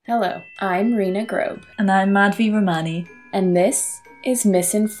Hello, I'm Rena Grobe. And I'm Madhvi Ramani. And this is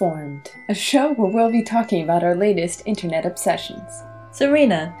Misinformed, a show where we'll be talking about our latest internet obsessions. So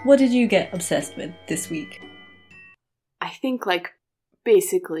Rena, what did you get obsessed with this week? I think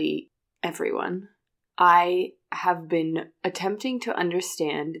basically everyone. I have been attempting to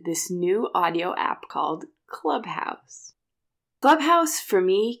understand this new audio app called Clubhouse. Clubhouse, for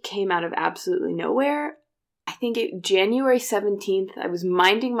me, came out of absolutely nowhere. I think January 17th, I was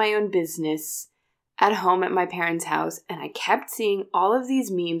minding my own business at home at my parents' house, and I kept seeing all of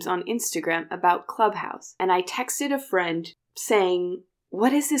these memes on Instagram about Clubhouse. And I texted a friend saying,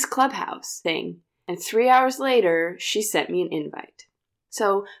 "What is this Clubhouse thing?" And 3 hours later, she sent me an invite.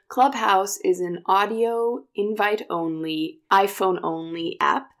 So Clubhouse is an audio invite-only, iPhone-only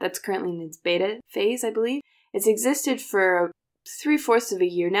app that's currently in its beta phase, I believe. It's existed for 3/4 of a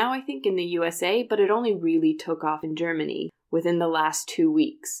year now, I think, in the USA, but it only really took off in Germany within the last 2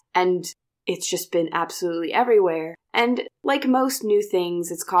 weeks. And it's just been absolutely everywhere. And like most new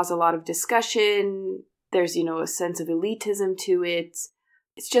things, it's caused a lot of discussion. There's, a sense of elitism to it.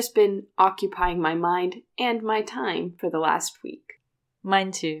 It's just been occupying my mind and my time for the last week.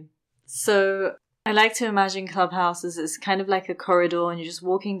 Mine too. So I like to imagine Clubhouse as it's kind of like a corridor, and you're just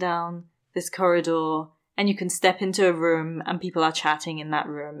walking down this corridor and you can step into a room and people are chatting in that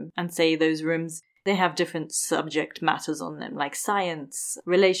room, and say those rooms, they have different subject matters on them, like science,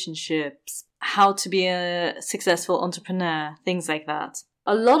 relationships, how to be a successful entrepreneur, things like that.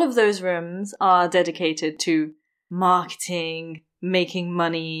 A lot of those rooms are dedicated to marketing, making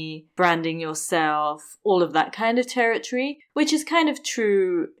money, branding yourself, all of that kind of territory, which is kind of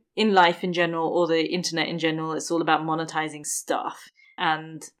true in life in general, or the internet in general. It's all about monetizing stuff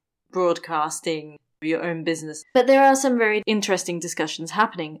and broadcasting your own business. But there are some very interesting discussions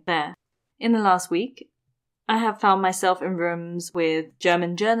happening there. In the last week, I have found myself in rooms with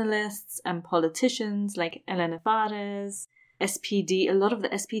German journalists and politicians like Elena Fares, SPD. A lot of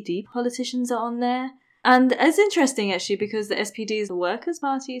the SPD politicians are on there. And it's interesting, actually, because the SPD is the Workers'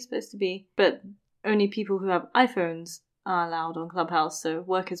 Party, is supposed to be, but only people who have iPhones are allowed on Clubhouse, so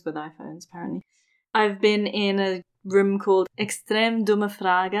workers with iPhones, apparently. I've been in a room called Extrem Dumme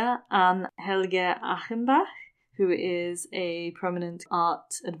Frage an Helge Achenbach, who is a prominent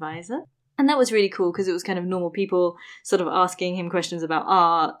art advisor. And that was really cool, because it was kind of normal people sort of asking him questions about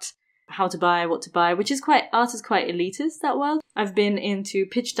art, how to buy, what to buy, which is art is quite elitist, that world. I've been into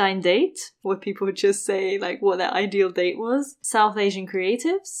Pitch Dein Date, where people just say what their ideal date was. South Asian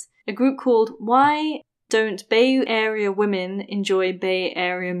Creatives, a group called Why Don't Bay Area Women Enjoy Bay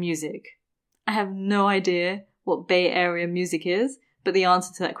Area Music? I have no idea what Bay Area music is, but the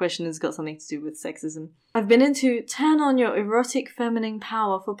answer to that question has got something to do with sexism. I've been into Turn On Your Erotic Feminine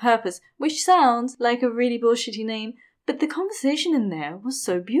Power for Purpose, which sounds like a really bullshitty name, but the conversation in there was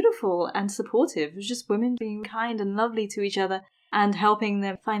so beautiful and supportive. It was just women being kind and lovely to each other and helping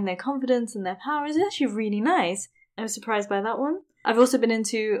them find their confidence and their power. It's actually really nice. I was surprised by that one. I've also been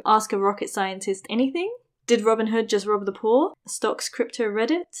into Ask a Rocket Scientist Anything. Did Robin Hood just rob the poor? Stocks Crypto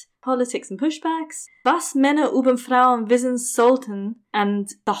Reddit. Politics and Pushbacks. Was Männer über Frauen wissen sollten. And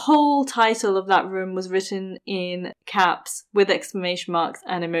the whole title of that room was written in caps with exclamation marks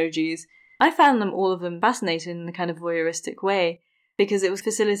and emojis. I found all of them fascinating in a kind of voyeuristic way, because it was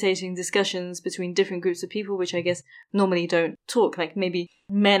facilitating discussions between different groups of people, which I guess normally don't talk. Like maybe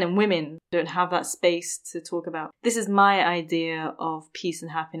men and women don't have that space to talk about. This is my idea of peace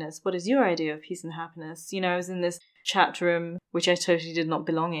and happiness. What is your idea of peace and happiness? I was in this chat room, which I totally did not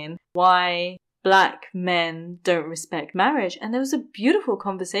belong in. Why black men don't respect marriage. And there was a beautiful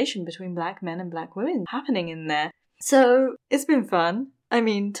conversation between black men and black women happening in there. So it's been fun. I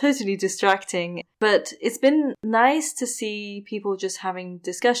mean, totally distracting, but it's been nice to see people just having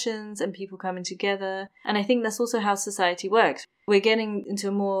discussions and people coming together. And I think that's also how society works. We're getting into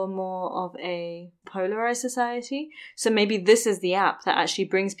more and more of a polarized society. So maybe this is the app that actually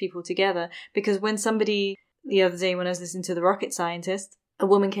brings people together. Because the other day when I was listening to The Rocket Scientist, a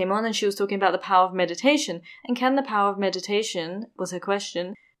woman came on and she was talking about the power of meditation. And can the power of meditation, was her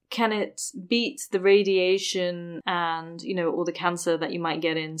question, can it beat the radiation and, all the cancer that you might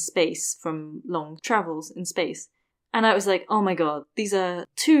get in space from long travels in space? And I was like, oh my God, these are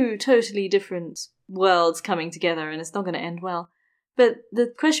two totally different worlds coming together and it's not going to end well. But the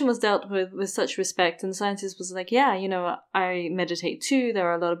question was dealt with such respect, and the scientist was like, yeah, I meditate too. There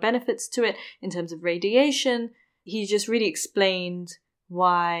are a lot of benefits to it in terms of radiation. He just really explained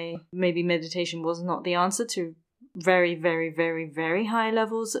why maybe meditation was not the answer to very, very, very, very high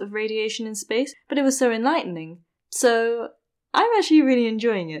levels of radiation in space, but it was so enlightening. So I'm actually really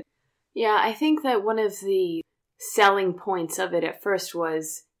enjoying it. Yeah, I think that one of the selling points of it at first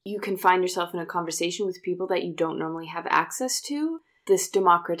was you can find yourself in a conversation with people that you don't normally have access to. This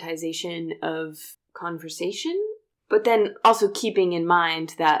democratization of conversation, but then also keeping in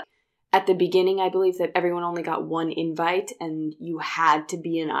mind that at the beginning, I believe that everyone only got one invite and you had to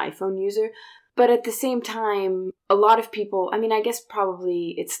be an iPhone user. But at the same time, a lot of people, I mean, I guess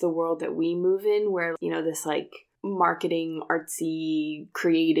probably it's the world that we move in where, this like marketing, artsy,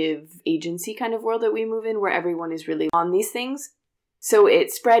 creative agency kind of world that we move in where everyone is really on these things. So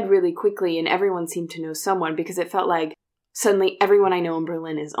it spread really quickly and everyone seemed to know someone because it felt like suddenly everyone I know in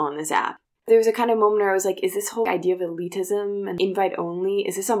Berlin is on this app. There was a kind of moment where I was like, is this whole idea of elitism and invite only,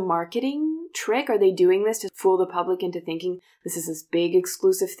 is this a marketing trick? Are they doing this to fool the public into thinking this is this big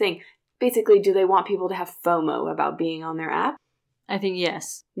exclusive thing? Basically, do they want people to have FOMO about being on their app? I think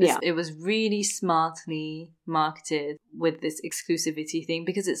yes. Yeah. It was really smartly marketed with this exclusivity thing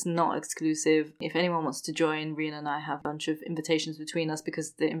because it's not exclusive. If anyone wants to join, Rian and I have a bunch of invitations between us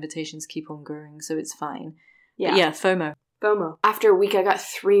because the invitations keep on growing, so it's fine. Yeah. But yeah, FOMO. After a week, I got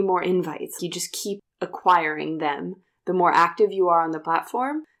 3 more invites. You just keep acquiring them the more active you are on the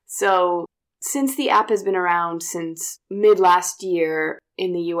platform. So since the app has been around since mid last year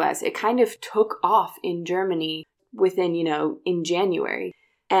in the US, it kind of took off in Germany within, in January.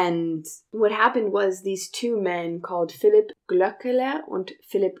 And what happened was these 2 men called Philipp Glöckler and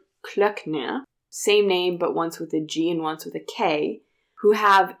Philipp Klöckner, same name, but once with a G and once with a K, who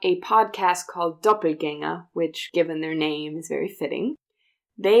have a podcast called Doppelgänger, which, given their name, is very fitting.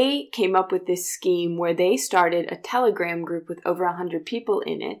 They came up with this scheme where they started a Telegram group with over 100 people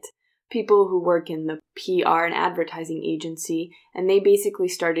in it, people who work in the PR and advertising agency, and they basically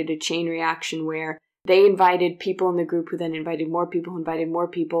started a chain reaction where they invited people in the group who then invited more people who invited more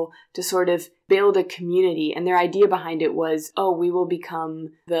people to sort of build a community. And their idea behind it was, we will become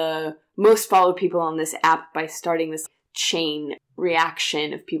the most followed people on this app by starting this chain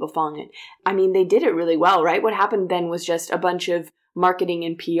reaction of people following it. I mean, they did it really well, right? What happened then was just a bunch of marketing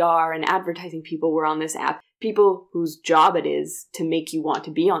and PR and advertising people were on this app, people whose job it is to make you want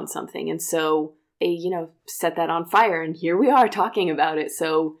to be on something. And so they, set that on fire, and here we are talking about it.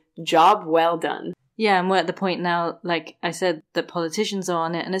 So job well done. Yeah, and we're at the point now, like I said, that politicians are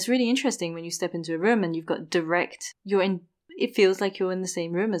on it, and it's really interesting when you step into a room and you've got it feels like you're in the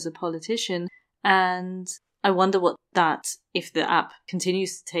same room as a politician, and I wonder what if the app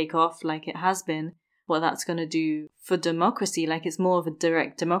continues to take off like it has been, what that's going to do for democracy. Like it's more of a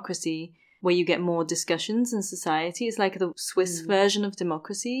direct democracy where you get more discussions in society. It's like the Swiss version of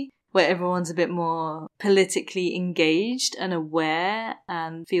democracy where everyone's a bit more politically engaged and aware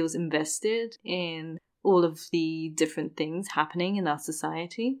and feels invested in all of the different things happening in our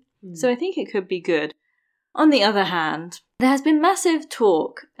society. So I think it could be good. On the other hand, there has been massive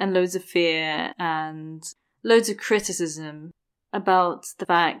talk and loads of fear and loads of criticism about the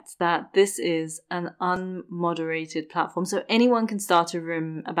fact that this is an unmoderated platform. So anyone can start a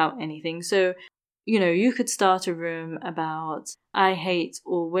room about anything. So, you could start a room about, I hate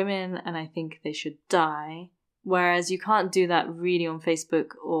all women and I think they should die. Whereas you can't do that really on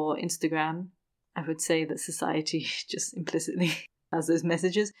Facebook or Instagram. I would say that society just implicitly has those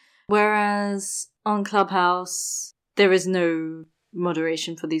messages. Whereas on Clubhouse, there is no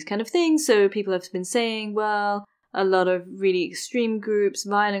moderation for these kind of things. So people have been saying, well, a lot of really extreme groups,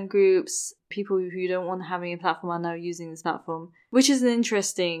 violent groups, people who don't want having a platform are now using this platform, which is an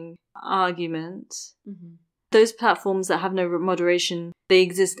interesting argument. Mm-hmm. Those platforms that have no moderation, they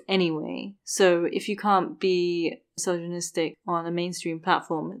exist anyway. So if you can't be misogynistic on a mainstream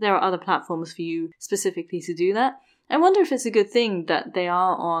platform, there are other platforms for you specifically to do that. I wonder if it's a good thing that they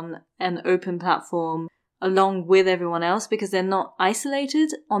are on an open platform along with everyone else because they're not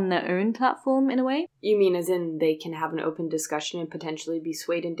isolated on their own platform in a way. You mean as in they can have an open discussion and potentially be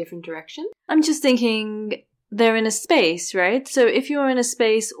swayed in different directions? I'm just thinking they're in a space, right? So if you're in a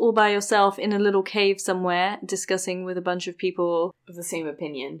space all by yourself in a little cave somewhere discussing with a bunch of people of the same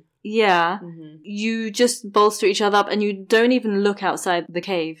opinion. Yeah. Mm-hmm. You just bolster each other up and you don't even look outside the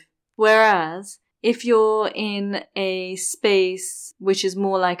cave. Whereas if you're in a space which is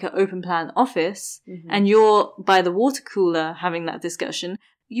more like an open plan office and you're by the water cooler having that discussion,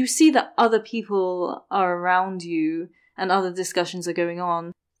 you see that other people are around you and other discussions are going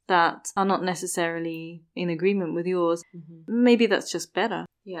on that are not necessarily in agreement with yours. Maybe that's just better.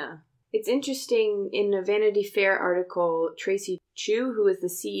 Yeah. It's interesting, in a Vanity Fair article, Tracy Chu, who is the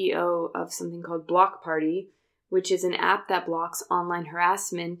CEO of something called Block Party, which is an app that blocks online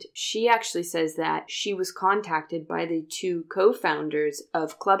harassment, she actually says that she was contacted by the 2 co-founders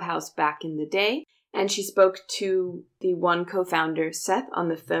of Clubhouse back in the day, and she spoke to the one co-founder, Seth, on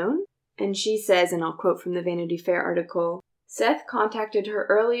the phone, and she says, and I'll quote from the Vanity Fair article, Seth contacted her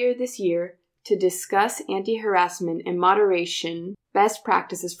earlier this year to discuss anti-harassment and moderation best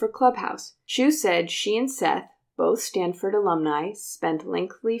practices for Clubhouse. Chu said she and Seth, both Stanford alumni, spent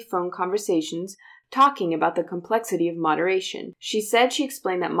lengthy phone conversations talking about the complexity of moderation. She said she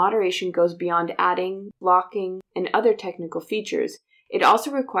explained that moderation goes beyond adding, blocking, and other technical features. It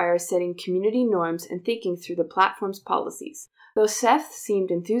also requires setting community norms and thinking through the platform's policies. Though Seth seemed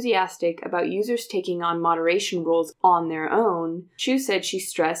enthusiastic about users taking on moderation roles on their own, Chu said she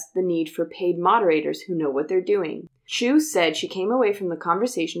stressed the need for paid moderators who know what they're doing. Chu said she came away from the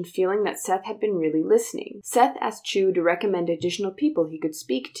conversation feeling that Seth had been really listening. Seth asked Chu to recommend additional people he could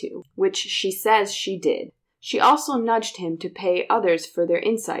speak to, which she says she did. She also nudged him to pay others for their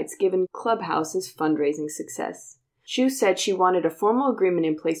insights given Clubhouse's fundraising success. Chu said she wanted a formal agreement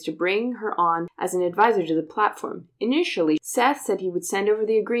in place to bring her on as an advisor to the platform. Initially, Seth said he would send over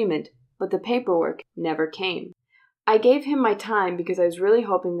the agreement, but the paperwork never came. I gave him my time because I was really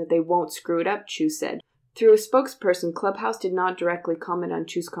hoping that they won't screw it up, Chu said. Through a spokesperson, Clubhouse did not directly comment on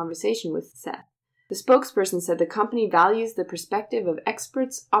Chu's conversation with Seth. The spokesperson said the company values the perspective of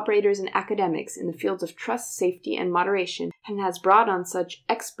experts, operators, and academics in the fields of trust, safety, and moderation, and has brought on such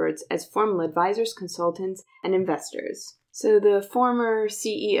experts as formal advisors, consultants, and investors. So the former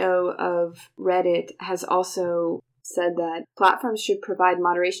CEO of Reddit has also said that platforms should provide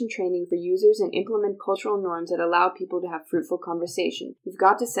moderation training for users and implement cultural norms that allow people to have fruitful conversation. You've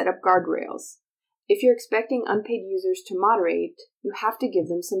got to set up guardrails. If you're expecting unpaid users to moderate, you have to give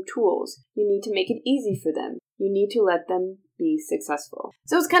them some tools. You need to make it easy for them. You need to let them be successful.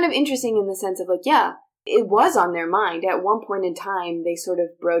 So it's kind of interesting in the sense of it was on their mind. At one point in time, they sort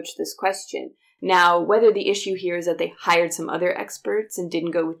of broached this question. Now, whether the issue here is that they hired some other experts and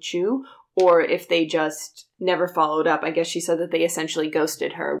didn't go with Chu, or if they just never followed up. I guess she said that they essentially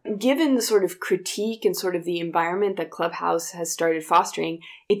ghosted her. Given the sort of critique and sort of the environment that Clubhouse has started fostering,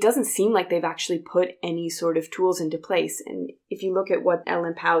 it doesn't seem like they've actually put any sort of tools into place. And if you look at what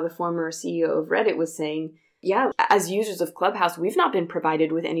Ellen Pao, the former CEO of Reddit, was saying, yeah, as users of Clubhouse, we've not been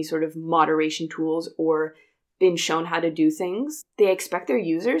provided with any sort of moderation tools or been shown how to do things. They expect their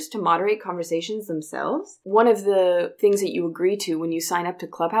users to moderate conversations themselves. One of the things that you agree to when you sign up to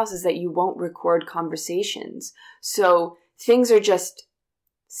Clubhouse is that you won't record conversations. So things are just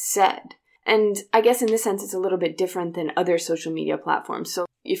said. And I guess in this sense, it's a little bit different than other social media platforms. So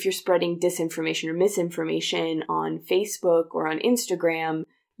if you're spreading disinformation or misinformation on Facebook or on Instagram,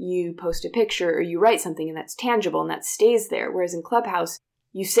 you post a picture or you write something and that's tangible and that stays there. Whereas in Clubhouse,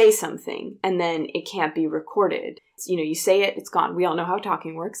 you say something and then it can't be recorded. You say it, it's gone. We all know how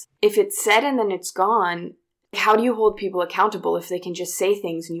talking works. If it's said and then it's gone, how do you hold people accountable if they can just say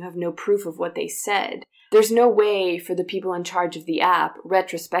things and you have no proof of what they said? There's no way for the people in charge of the app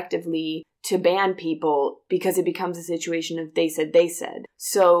retrospectively to ban people because it becomes a situation of they said.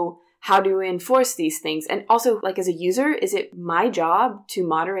 So how do we enforce these things? And also, as a user, is it my job to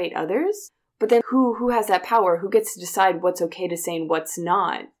moderate others? But then who has that power? Who gets to decide what's okay to say and what's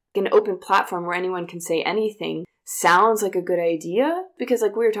not? An open platform where anyone can say anything sounds like a good idea, because we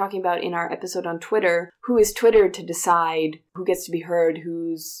were talking about in our episode on Twitter, who is Twitter to decide who gets to be heard,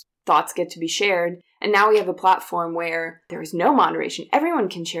 whose thoughts get to be shared? And now we have a platform where there is no moderation. Everyone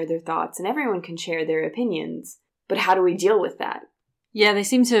can share their thoughts and everyone can share their opinions. But how do we deal with that? Yeah, they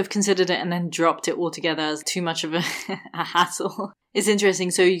seem to have considered it and then dropped it altogether as too much of a hassle. It's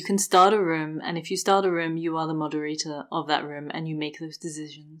interesting. So you can start a room, and if you start a room, you are the moderator of that room, and you make those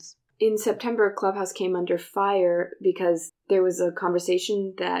decisions. In September, Clubhouse came under fire because there was a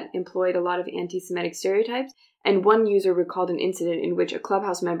conversation that employed a lot of anti-Semitic stereotypes, and one user recalled an incident in which a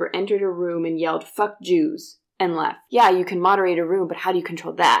Clubhouse member entered a room and yelled, "Fuck Jews," and left. Yeah, you can moderate a room, but how do you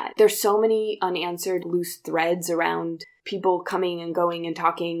control that? There's so many unanswered loose threads around people coming and going and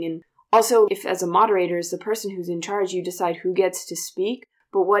talking. And also, if as a moderator, as the person who's in charge, you decide who gets to speak.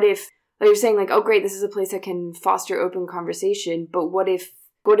 But what if, you're saying oh great, this is a place that can foster open conversation, but what if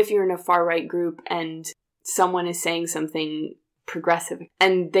you're in a far-right group and someone is saying something progressive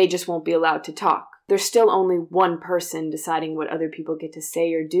and they just won't be allowed to talk? There's still only one person deciding what other people get to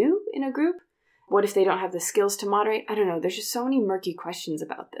say or do in a group. What if they don't have the skills to moderate? I don't know. There's just so many murky questions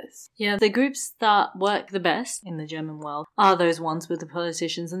about this. Yeah, the groups that work the best in the German world are those ones with the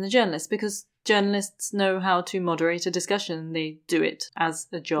politicians and the journalists, because journalists know how to moderate a discussion. They do it as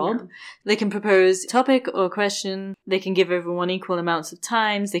a job. Yeah. They can propose a topic or a question. They can give everyone equal amounts of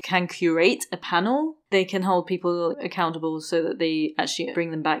time. They can curate a panel. They can hold people accountable so that they actually bring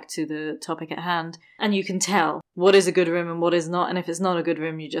them back to the topic at hand. And you can tell what is a good room and what is not. And if it's not a good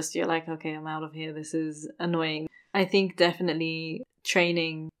room, you're like, okay, I'm out of here. This is annoying. I think definitely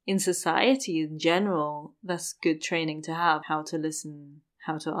training in society in general, that's good training to have, how to listen,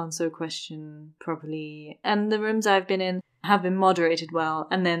 how to answer a question properly. And the rooms I've been in have been moderated well,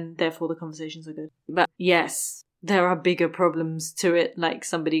 and then therefore the conversations are good. But yes, there are bigger problems to it, like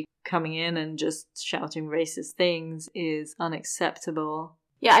somebody coming in and just shouting racist things is unacceptable.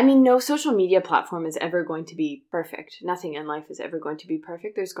 Yeah, I mean, no social media platform is ever going to be perfect. Nothing in life is ever going to be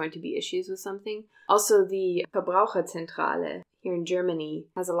perfect. There's going to be issues with something. Also, the Verbraucherzentrale here in Germany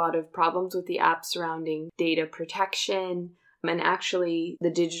has a lot of problems with the app surrounding data protection. And actually, the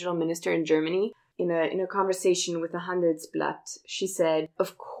digital minister in Germany, in a conversation with the Handelsblatt, she said,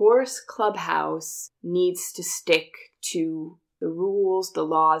 of course, Clubhouse needs to stick to the rules, the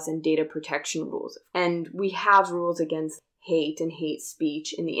laws, and data protection rules. And we have rules against hate and hate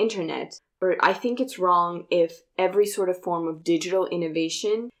speech in the internet. But I think it's wrong if every sort of form of digital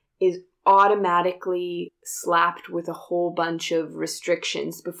innovation is automatically slapped with a whole bunch of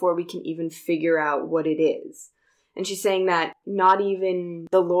restrictions before we can even figure out what it is. And she's saying that not even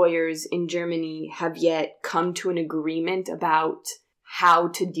the lawyers in Germany have yet come to an agreement about how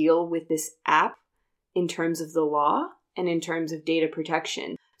to deal with this app in terms of the law and in terms of data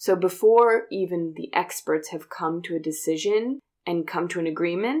protection. So before even the experts have come to a decision and come to an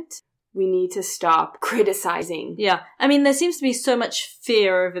agreement, we need to stop criticizing. Yeah, I mean, there seems to be so much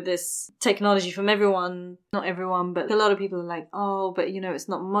fear over this technology from everyone. Not everyone, but a lot of people are like, oh, but it's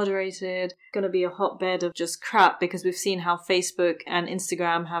not moderated. It's going to be a hotbed of just crap, because we've seen how Facebook and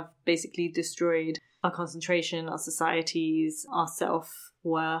Instagram have basically destroyed our concentration, our societies, our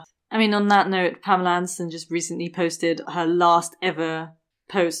self-worth. I mean, on that note, Pamela Anderson just recently posted her last ever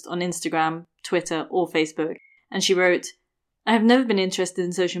post on Instagram, Twitter, or Facebook. And she wrote, I have never been interested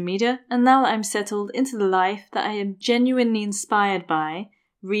in social media, and now that I'm settled into the life that I am genuinely inspired by,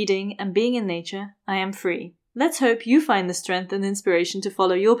 reading and being in nature, I am free. Let's hope you find the strength and inspiration to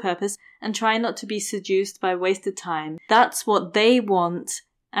follow your purpose and try not to be seduced by wasted time. That's what they want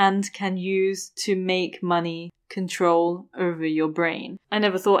and can use to make money control over your brain. I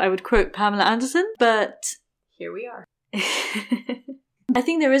never thought I would quote Pamela Anderson, but here we are. I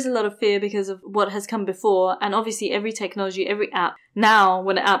think there is a lot of fear because of what has come before, and obviously every technology, every app. Now,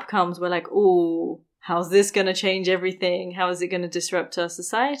 when an app comes, we're like, oh, how's this going to change everything? How is it going to disrupt our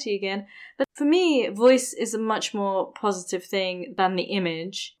society again? But for me, voice is a much more positive thing than the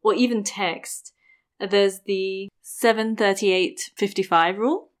image, or even text. There's the 738-55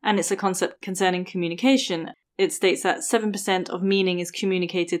 rule, and it's a concept concerning communication. It states that 7% of meaning is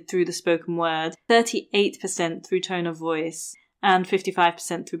communicated through the spoken word, 38% through tone of voice, and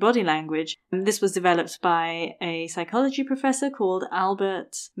 55% through body language. This was developed by a psychology professor called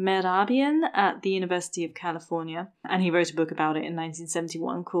Albert Mehrabian at the University of California, and he wrote a book about it in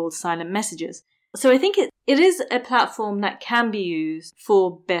 1971 called Silent Messages. So I think it is a platform that can be used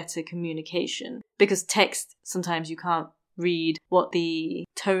for better communication, because text, sometimes you can't read what the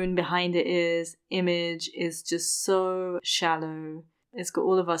tone behind it is. Image is just so shallow. It's got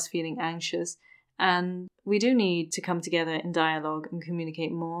all of us feeling anxious. And we do need to come together in dialogue and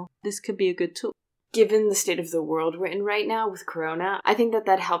communicate more. This could be a good tool. Given the state of the world we're in right now with Corona, I think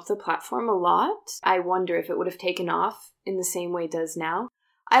that helped the platform a lot. I wonder if it would have taken off in the same way it does now.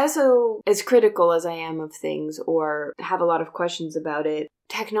 I also, as critical as I am of things or have a lot of questions about it,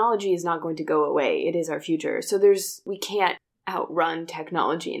 technology is not going to go away. It is our future. So we can't outrun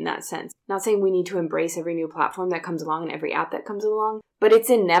technology in that sense. Not saying we need to embrace every new platform that comes along and every app that comes along, but it's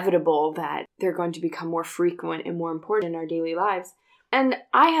inevitable that they're going to become more frequent and more important in our daily lives. And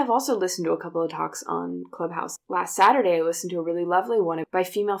I have also listened to a couple of talks on Clubhouse. Last Saturday, I listened to a really lovely one by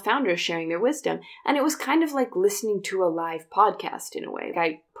female founders sharing their wisdom. And it was kind of like listening to a live podcast in a way.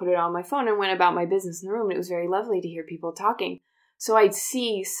 I put it on my phone and went about my business in the room, and it was very lovely to hear people talking. So I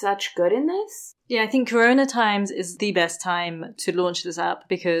see such good in this. Yeah, I think Corona times is the best time to launch this app,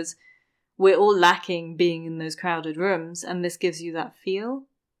 because we're all lacking being in those crowded rooms, and this gives you that feel.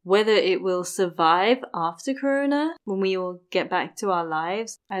 Whether it will survive after Corona, when we all get back to our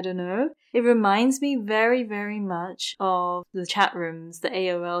lives, I don't know. It reminds me very, very much of the chat rooms, the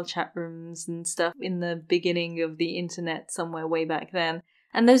AOL chat rooms and stuff in the beginning of the internet somewhere way back then.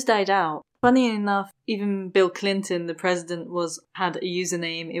 And those died out. Funny enough, even Bill Clinton, the president, had a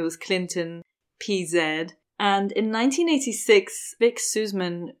username. It was Clinton PZ. And in 1986, Vic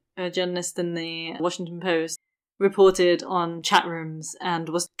Sussman, a journalist in the Washington Post, reported on chat rooms and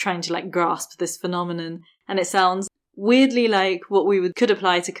was trying to grasp this phenomenon. And it sounds weirdly like what we could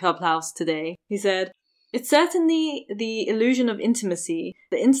apply to Clubhouse today. He said, "It's certainly the illusion of intimacy,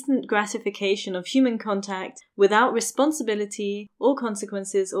 the instant gratification of human contact without responsibility or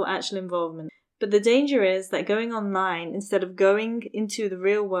consequences or actual involvement. But the danger is that going online, instead of going into the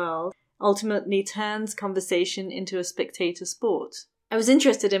real world, ultimately turns conversation into a spectator sport. I was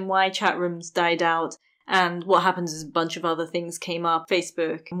interested in why chat rooms died out, and what happens is a bunch of other things came up.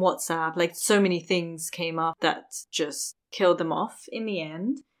 Facebook and WhatsApp, like so many things came up that just killed them off in the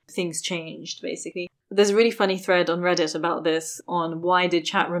end. Things changed, basically. There's a really funny thread on Reddit about this, on why did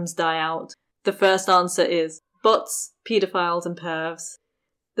chat rooms die out. The first answer is bots, pedophiles and pervs.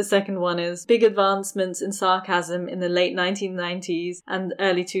 The second one is big advancements in sarcasm in the late 1990s and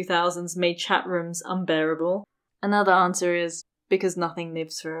early 2000s made chat rooms unbearable. Another answer is because nothing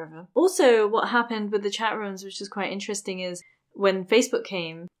lives forever. Also, what happened with the chat rooms, which is quite interesting, is when Facebook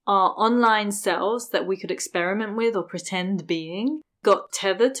came, our online selves that we could experiment with or pretend being got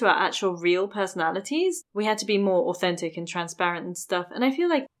tethered to our actual real personalities. We had to be more authentic and transparent and stuff. And I feel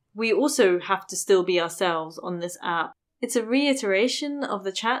like we also have to still be ourselves on this app. It's a reiteration of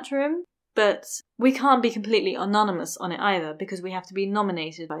the chat room, but we can't be completely anonymous on it either because we have to be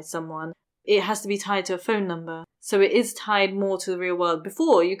nominated by someone. It has to be tied to a phone number. So it is tied more to the real world.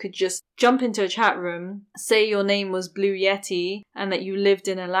 Before, you could just jump into a chat room, say your name was Blue Yeti and that you lived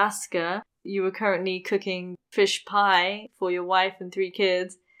in Alaska. You were currently cooking fish pie for your wife and 3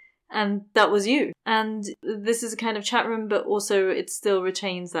 kids. And that was you. And this is a kind of chat room, but also it still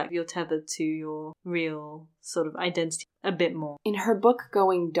retains that you're tethered to your real sort of identity a bit more. In her book,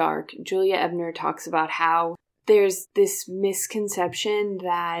 Going Dark, Julia Ebner talks about how there's this misconception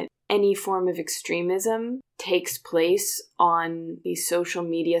that any form of extremism takes place on these social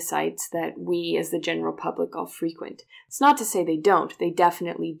media sites that we as the general public all frequent. It's not to say they don't, they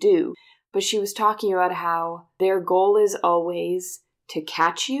definitely do. But she was talking about how their goal is always to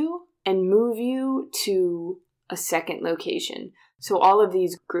catch you and move you to a second location. So all of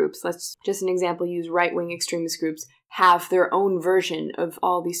these groups, let's just an example, use right-wing extremist groups, have their own version of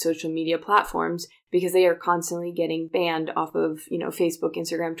all these social media platforms because they are constantly getting banned off of, Facebook,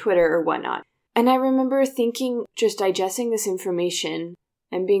 Instagram, Twitter, or whatnot. And I remember thinking, just digesting this information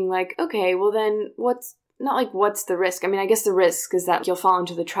and being like, okay, well then what's the risk? I mean, I guess the risk is that you'll fall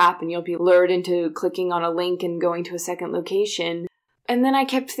into the trap and you'll be lured into clicking on a link and going to a second location. And then I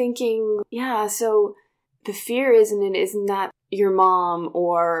kept thinking, yeah, so the fear isn't that your mom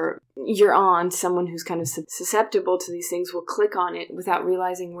or your aunt, someone who's kind of susceptible to these things, will click on it without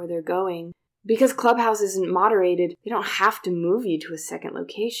realizing where they're going. Because Clubhouse isn't moderated, they don't have to move you to a second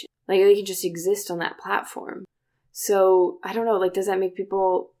location. Like, they can just exist on that platform. So, I don't know, does that make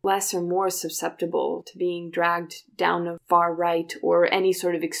people less or more susceptible to being dragged down a far right or any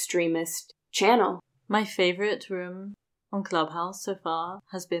sort of extremist channel? My favorite room on Clubhouse so far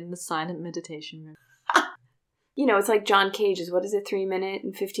has been the silent meditation room. It's like John Cage's, 3 minutes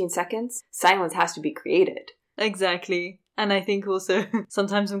and 15 seconds? Silence has to be created. Exactly. And I think also,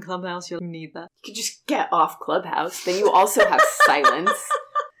 sometimes on Clubhouse you'll need that. You could just get off Clubhouse, then you also have silence.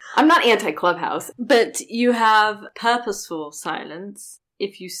 I'm not anti-Clubhouse. But you have purposeful silence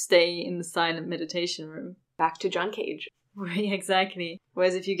if you stay in the silent meditation room. Back to John Cage. Exactly.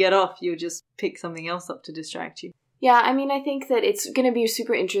 Whereas if you get off, you'll just pick something else up to distract you. Yeah, I mean, I think that it's going to be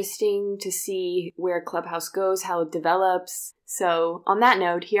super interesting to see where Clubhouse goes, how it develops. So, on that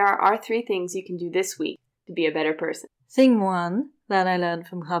note, here are our 3 things you can do this week to be a better person. Thing 1 that I learned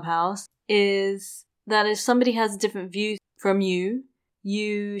from Clubhouse is that if somebody has a different view from you,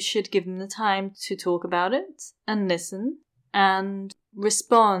 you should give them the time to talk about it and listen and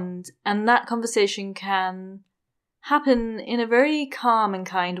respond. And that conversation can happen in a very calm and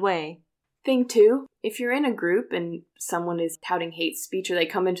kind way. Thing 2, if you're in a group and someone is touting hate speech or they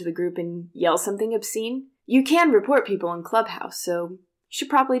come into the group and yell something obscene, you can report people in Clubhouse, so you should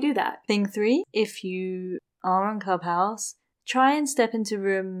probably do that. Thing 3, if you are on Clubhouse, try and step into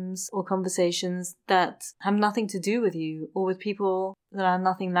rooms or conversations that have nothing to do with you or with people that are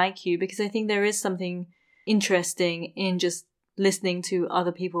nothing like you, because I think there is something interesting in just listening to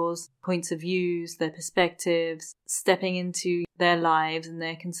other people's points of views, their perspectives, stepping into their lives and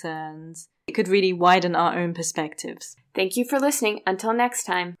their concerns. It could really widen our own perspectives. Thank you for listening. Until next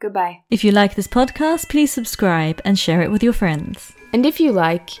time, goodbye. If you like this podcast, please subscribe and share it with your friends. And if you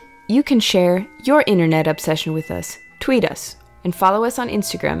like, you can share your internet obsession with us. Tweet us and follow us on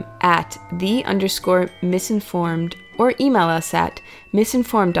Instagram at @the_misinformed or email us at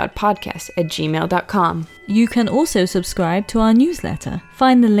misinformed.podcast@gmail.com. You can also subscribe to our newsletter.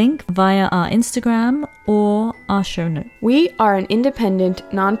 Find the link via our Instagram or our show notes. We are an independent,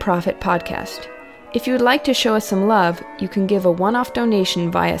 non-profit podcast. If you would like to show us some love, you can give a one-off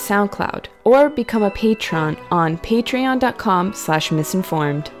donation via SoundCloud or become a patron on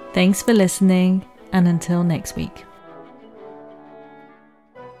patreon.com/misinformed. Thanks for listening, and until next week.